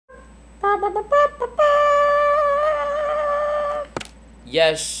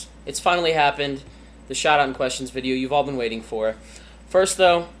Yes, it's finally happened. The shout out and questions video you've all been waiting for. First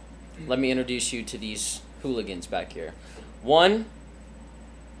though, let me introduce you to these hooligans back here. One,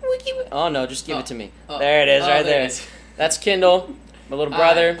 oh no, just give it to me. There it is, right there. That's Kendall, my little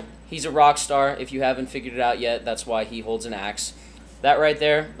brother. He's a rock star. If you haven't figured it out yet, that's why he holds an axe. That right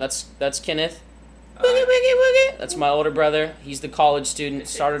there, that's Kenneth. Boogie, boogie, boogie. That's my older brother. He's the college student.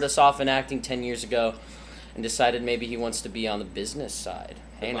 Started us off in acting 10 years ago and decided maybe he wants to be on the business side.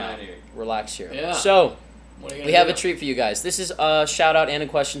 Hey now, relax here. Yeah. So, we have a treat for you guys. This is a shout out and a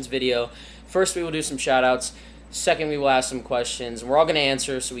questions video. First, we will do some shout outs. Second, we will ask some questions. We're all going to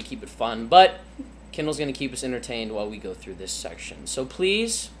answer, so we keep it fun. But Kendall's going to keep us entertained while we go through this section. So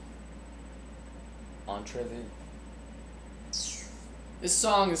please, entrevue. This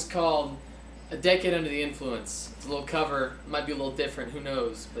song is called A Decade Under the Influence. It's a little cover. It might be a little different. Who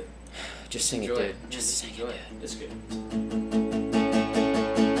knows? But just sing it, dude. Just sing it, dude. It's good.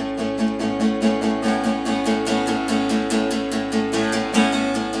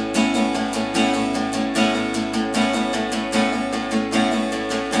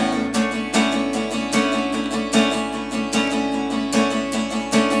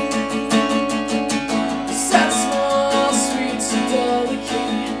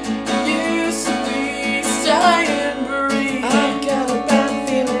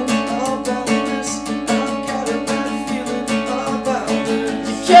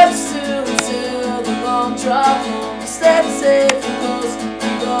 Kept still until the long drive home. Stepped safe and close to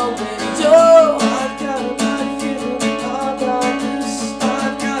the window. I've got a bad feeling about this.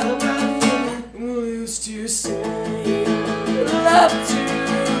 I've got a bad feeling. Who's to say love to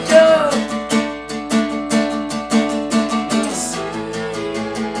go? To say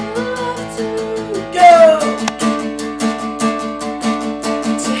love to go.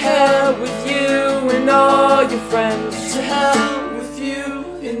 To hell with you and all your friends. To hell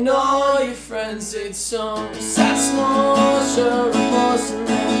and all your friends. It's some sad small show of porcelain,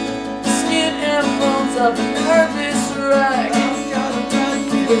 skin and bones of a nervous wreck. I've got a bad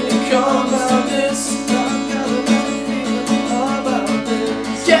feeling when it comes to this. I've got a bad feeling about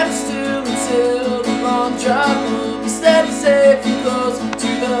this. Kept still until the long drive home. Stepped safe and close to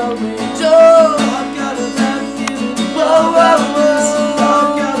the window. I've got a bad feeling. Whoa, whoa, whoa.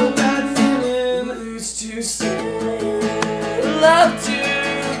 I've got a bad feeling. Who's to say love to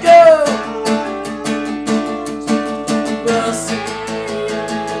go? Well, say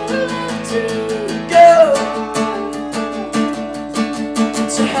to go.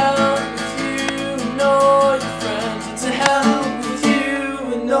 To hell with you and all your friends. To hell with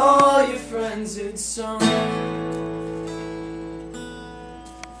you and all your friends. It's some.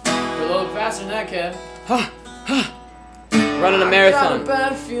 You're a little faster than that, kid. Running a marathon. I've got a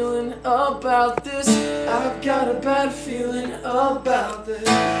bad feeling about this. I've got a bad feeling about this.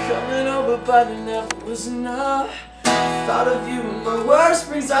 Coming over but it never was enough. Thought of you and my worst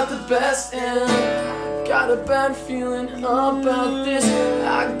brings out the best. And I've got a bad feeling about this.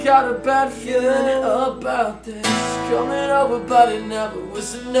 I got a bad feeling about this. Coming over but it never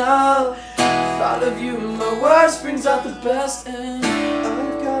was enough. Thought of you and my worst brings out the best. And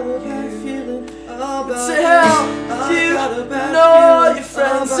I've got a bad feeling about this. To hell with you and all your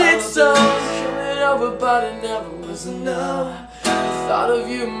friends. It's so coming over but it never was enough. Thought of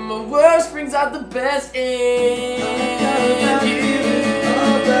you and my worst brings out the best in you.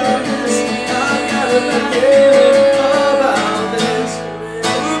 About this, I've got a bad feeling about this.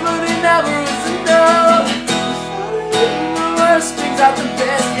 But it never was enough. Thought of you and my worst brings out the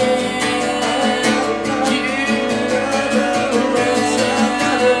best in you.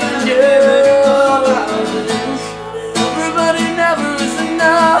 Everybody never is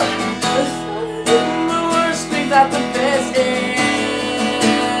enough. The worst things out the best in you.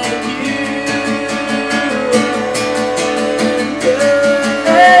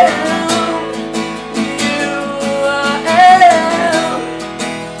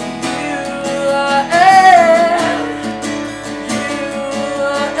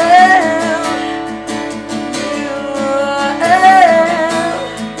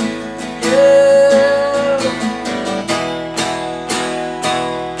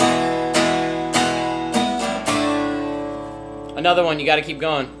 Another one, you gotta keep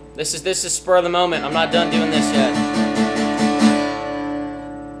going. This is spur of the moment. I'm not done doing this yet.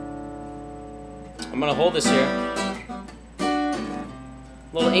 I'm gonna hold this here.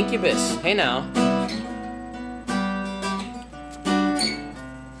 Little Incubus. Hey now.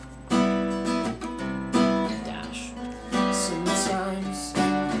 Dash. Sometimes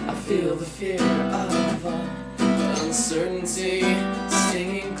I feel the fear of uncertainty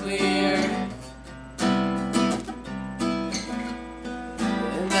stinging clear.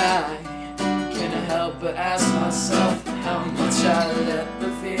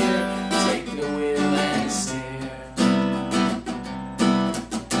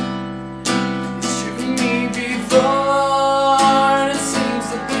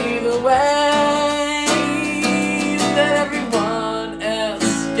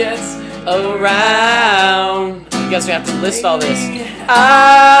 around. You guys are gonna have to list all this.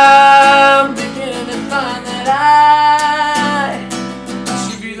 I'm beginning to find that I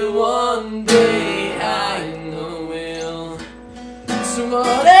should be the one day I know will. So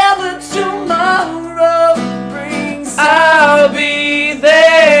whatever tomorrow brings, I'll be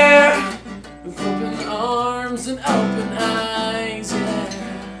there. with open arms and open eyes, yeah.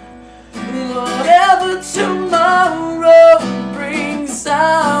 Whatever tomorrow brings,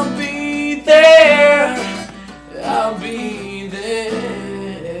 I'll be there. I'll be there.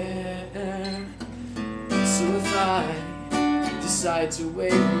 So if I decide to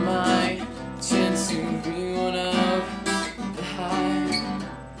wave my chance to be one of the high,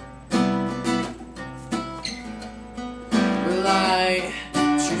 will I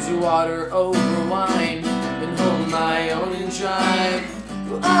choose water over wine and hold my own and drive?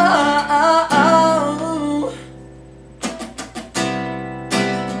 Oh,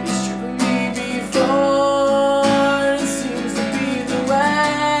 it's stripping me before. It seems to be the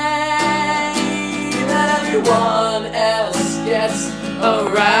way that everyone else gets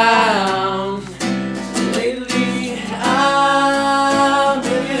around. Lately, I'm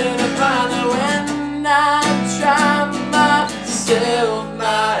beginning to find that when I try myself,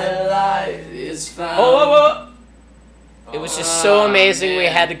 my life is found. Whoa, whoa, whoa. It was just so amazing we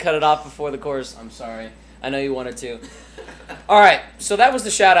man. had to cut it off before the chorus. I'm sorry. I know you wanted to. Alright, so that was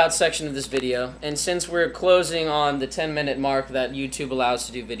the shout-out section of this video. And since we're closing on the 10-minute mark that YouTube allows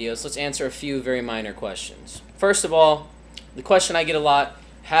to do videos, let's answer a few very minor questions. First of all, the question I get a lot,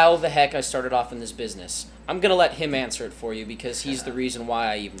 how the heck I started off in this business. I'm going to let him answer it for you because he's the reason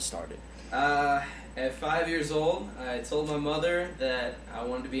why I even started. At 5 years old, I told my mother that I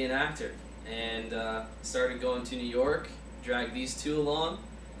wanted to be an actor. And started going to New York, dragged these two along,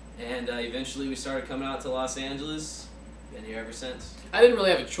 and eventually we started coming out to Los Angeles. Been here ever since. I didn't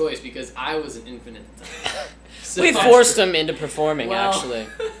really have a choice because I was an infant at the time. So We forced him into performing, Well, actually.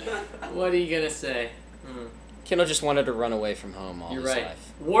 What are you gonna say? Kendall just wanted to run away from home all You're his right.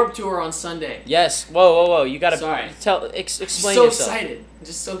 life. Warped Tour on Sunday. Yes. Whoa, whoa, whoa. You gotta Sorry. explain So yourself. excited.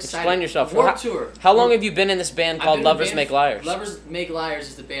 Just so excited. Explain yourself. Warped How- Tour. How long have you been in this band I've called been in a Lovers band- Make Liars? Lovers Make Liars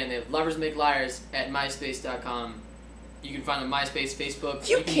is the band name. Lovers Make Liars at myspace.com. You can find them on MySpace, Facebook.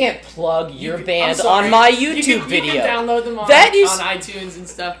 You can't plug your I'm band sorry. on my You YouTube can video. download them on, That is- on iTunes and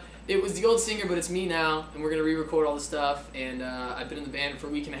stuff. It was the old singer, but it's me now, and we're gonna re-record all the stuff. And I've been in the band for a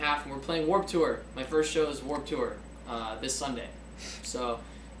week and a half, and we're playing Warped Tour. My first show is Warped Tour this Sunday, so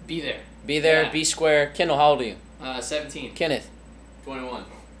be there. Be there, Yeah. be square. Kendall, how old are you? 17. Kenneth, 21.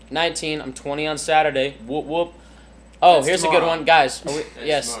 19. I'm 20 on Saturday. Whoop, whoop. Oh, That's here's a tomorrow. good one. Guys, are we, That's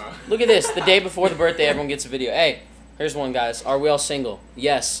yes. tomorrow. Look at this. The day before the birthday, everyone gets a video. Hey, here's one, guys. Are we all single?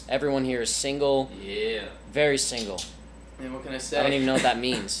 Yes. Everyone here is single. Yeah. Very single. Man, what can I say? I don't even know what that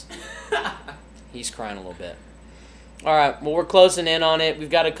means. He's crying a little bit. All right. Well, we're closing in on it. We've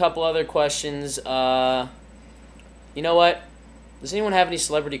got a couple other questions. You know what? Does anyone have any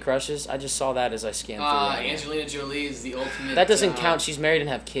celebrity crushes? I just saw that as I scanned through. right now. Angelina Jolie is the ultimate. That doesn't count. She's married and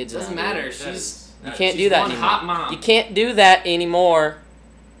have kids. Doesn't now. matter. That She's is- You that can't is- do that one anymore. hot mom. You can't do that anymore.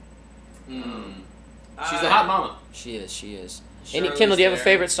 She's a hot mama. She is. She is. Charlize Any Kendall, do you have a Theron.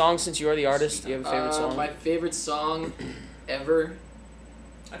 favorite song since you are the artist? Do you have a favorite song? My favorite song ever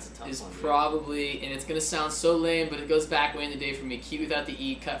That's a tough is one. dude. probably, and it's gonna sound so lame, but it goes back way in the day for me. Cute Without the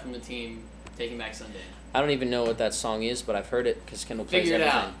E, cut from the team, Taking Back Sunday. I don't even know what that song is, but I've heard it because Kendall plays Figure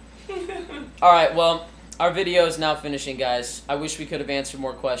it everything. All right. Well, our video is now finishing, guys. I wish we could have answered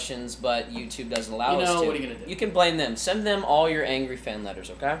more questions, but YouTube doesn't allow You us know, to. what are you gonna do? You can blame them. Send them all your angry fan letters,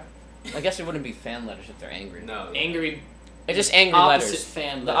 okay? I guess it wouldn't be fan letters if they're angry. No. Angry. It's just angry opposite letters.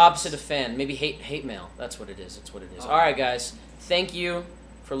 fan The letters. opposite of fan. Maybe hate mail. That's what it is. That's what it is. Oh. All right, guys. Thank you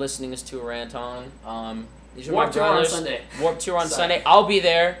for listening us to a rant on. These are Warped my Tour on brothers. Sunday. Warped Tour on Sorry. Sunday. I'll be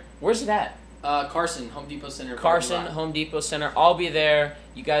there. Where's it at? Carson, Home Depot Center. Carson, parking lot. Home Depot Center. I'll be there.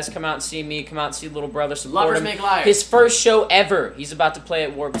 You guys come out and see me. Come out and see little brother. Support Lovers him. Make Liars. His first show ever. He's about to play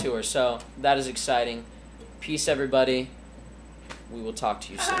at Warped Tour, so that is exciting. Peace, everybody. We will talk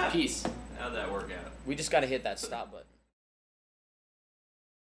to you soon. Peace. How'd that work out? We just got to hit that stop button.